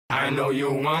I know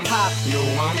you want pop, you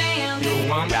want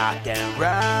rock and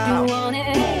roll. You want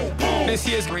it? This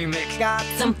year's remix Got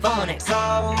some phonics.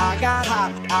 I got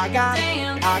pop, I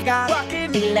got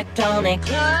rockin' Electronic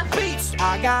beats.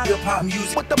 I got hip hop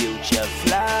music with the future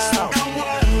flow. So don't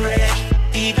worry,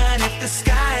 even if the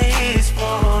sky is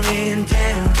falling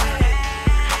down.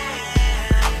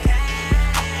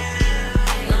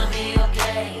 gonna be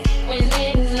okay when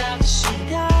it knocks you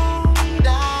down.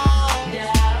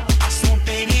 So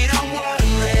baby, don't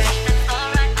worry.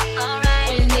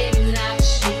 Alright, when it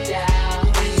knocks you down.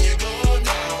 When you go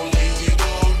down,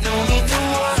 no need to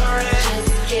worry.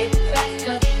 Just get back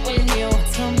up when you're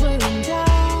tumbling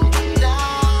down.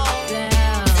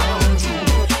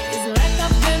 It's like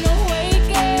I've been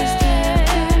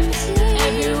awakened.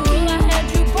 Every rule I had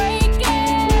you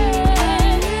breaking.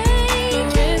 The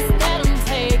risk that I'm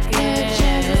taking.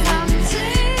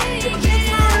 The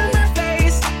beats are in my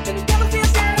face, and the devil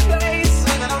feels out of place.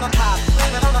 Living on the pop,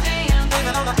 living on the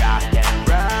living on the rock and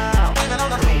roll. living on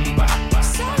the rumba.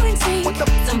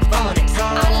 Some phonics.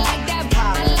 I like that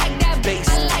pop, I like that bass,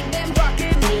 I like that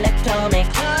rockin' electronic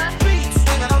Beats.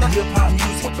 Living on the Hip hop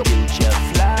music with the future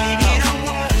flow. baby, don't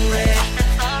worry.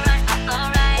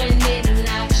 Alright, when it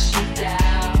knocks you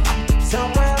down.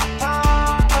 Somewhere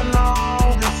far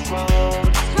along this road.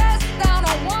 Stressed down,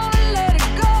 I wanna let it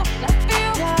go. I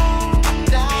feel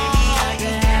down.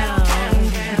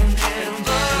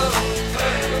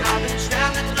 I've been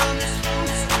traveling on this road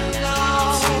so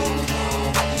long,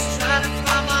 just trying to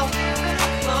find my way back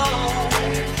home.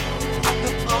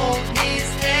 The old me's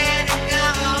letting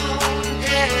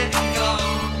go.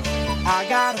 I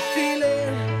got a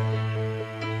feeling.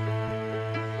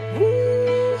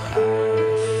 Woo.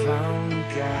 I found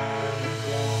God.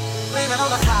 Living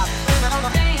on the top, living on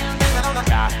the living on the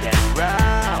Rock and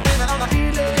roll. living on the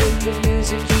The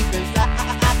music keeping so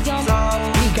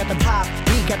we got the pop,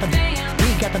 we got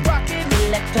the rockin'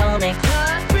 Electronic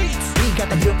beats. We got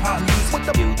the hip hop music with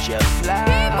the future flow.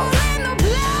 in the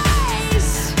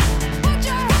place. Put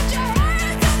your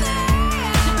hands in the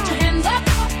air. Put your hands up.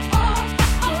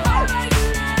 Alright,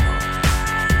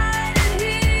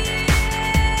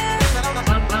 living on the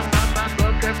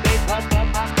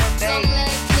so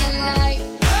let's get light.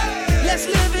 Let's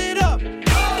live it up.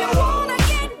 If you wanna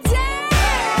get down.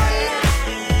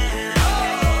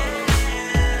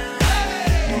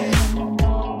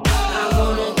 I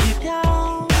wanna get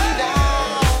down.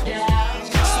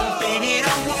 So baby,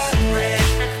 don't worry.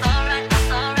 Alright,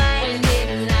 when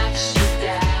it knocks you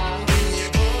down.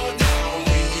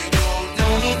 No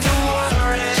need to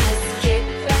worry. Just get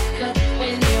back up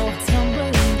when you're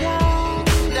tumbling down.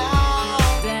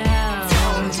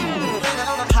 Living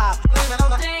on the Pop, living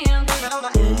on the Damn. living on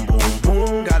the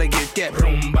boom, gotta get that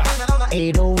Rumba. living on the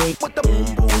 808 with the boom,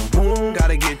 boom, boom.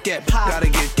 Gotta get that pop, gotta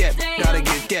get that, gotta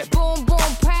get that, Boom,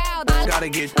 boom, proud. gotta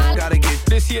get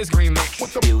This year's remix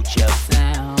with the future.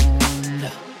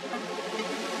 Sound.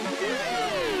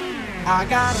 I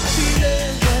got a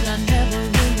feeling But I never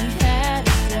really had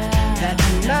it down. that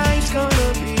tonight's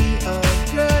gonna be a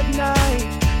good night.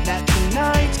 That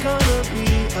tonight's gonna be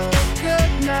a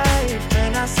good night.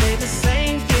 And I say the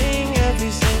same thing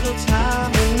every single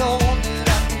time. You know that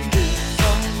I can be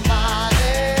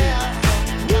somebody.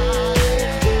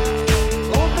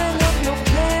 Open up your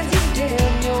plans and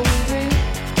damn your free.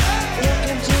 Look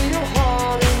into your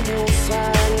heart and you'll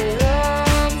find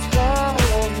love's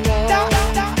love,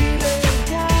 love. Feeling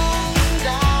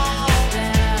down,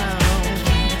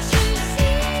 Can't you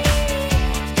see?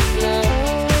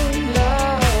 love,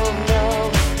 love,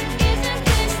 love. Isn't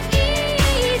this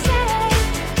easy?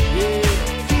 Yeah,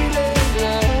 feeling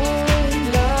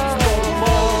love,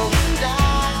 love,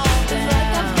 love.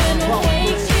 Like I've been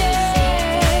awakened.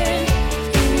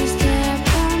 Every step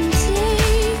I'm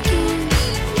taking,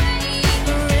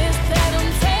 the risk that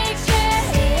I'm taking.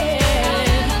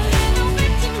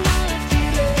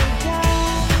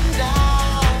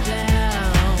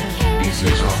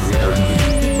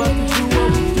 But to do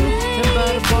what we do and by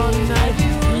the bar tonight.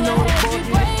 You know the boy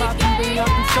get it poppin', bring out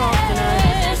the sauce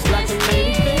tonight. It's like a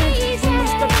lady dance when we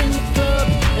step in the club.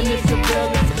 And if your girl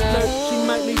is a flirt, she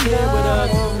might be there with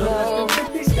us. No less than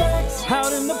 50 stacks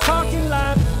out in the parking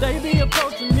lot. They be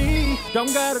approaching me,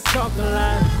 don't gotta talk a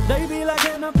lot. They be like,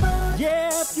 yeah,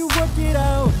 if you work it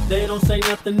out. They don't say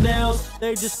nothing else,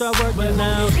 they just start working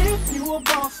out. If you a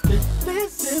boss, then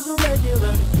this is a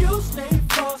regular. You stay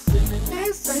frosted and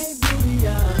this ain't beauty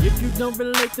hour. If you don't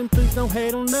relate, then please don't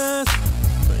hate on us.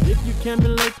 But if you can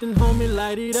relate, then homie,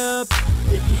 light it up.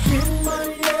 If you get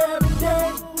money every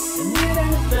day, and it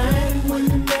ain't a thing when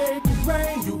you make it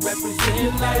rain. You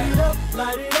represent, light it up,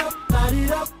 light it up, light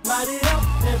it up, light it up.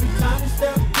 Every time you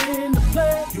step in the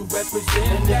play. You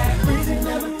represent that. Breezy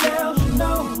never tells you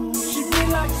no. She be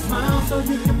like a smile so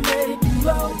you can make it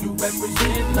glow. You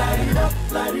represent Light that. it up,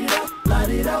 light it up, light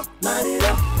it up, light it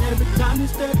up. Every time you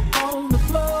step on the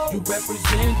floor. You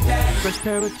represent that. Fresh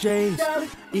pair of J's,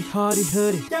 eat hearty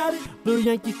hoodie, blue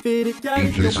Yankee fitted,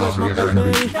 DJ's Go Osječko-Baranjska. watch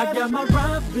my baby. I got my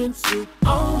Robin suit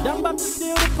on, I'm about to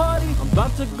steal the party. I'm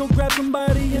about to go grab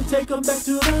somebody and take them back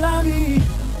to the lobby.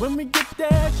 When we get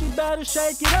there, she better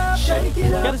shake it up, shake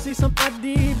it up. Gotta see some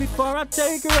ID before I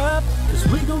take her up. Cause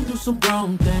we gon' do some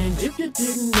wrong things, if you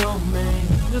didn't know, man.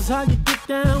 Just how you get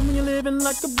down when you're living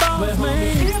like a boss, well,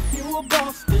 man. Homie, if you a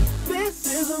boss, then this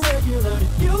is a regular.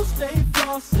 If you stay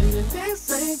flossing, then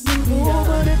this ain't you.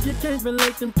 But if you can't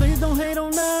relate, then please don't hate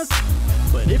on us.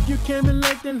 But if you can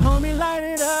relate, then homie, light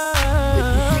it up.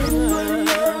 If you getting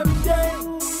money every day,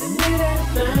 and it ain't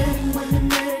a thing when you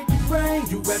make it rain.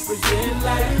 You represent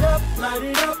Light that. it up, light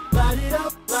it up, light it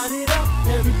up, light it up.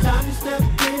 Every time you step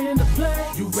into play.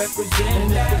 You represent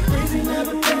And if that. the breezy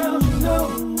never tells you no,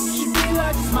 she be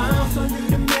like a smile so you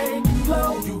can make it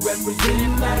glow. You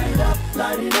represent Light it that. up,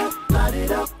 light it up, light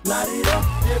it up, light it up.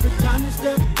 Every time you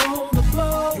step on the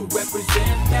floor. You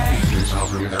represent that. DJ's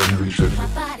Osječko-Baranjska. My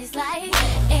body's light,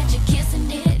 and you're kissing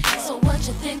it. So what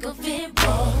you think of it?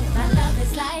 Whoa. My love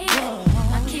is light,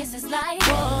 my kiss is light.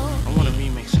 I want a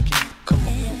remix again. Come on.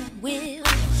 And will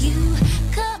you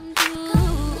come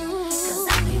through? Cause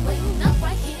I'll be waiting up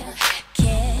right here.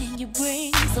 Can you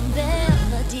bring some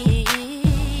melody?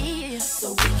 So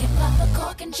we can pop a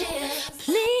cork and chill.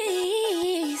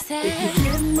 Please, If you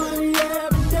getting money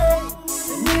every day,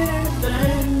 and it ain't a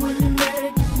thing when you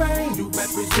make it rain. You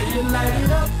represent Light it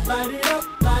that. up, light it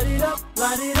up, light it up,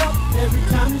 light it up. Every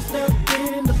time you step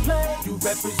into play. You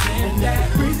represent And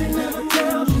that. the breezy never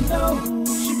tells you no.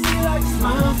 She be like a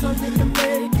smile so you can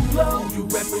make it glow. You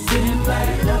represent Light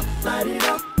that. it up, light it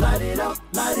up, light it up,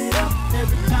 light it up.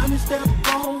 Every time you step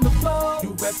on the floor. You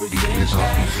represent DJ's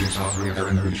that.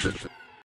 Osječko-Baranjska.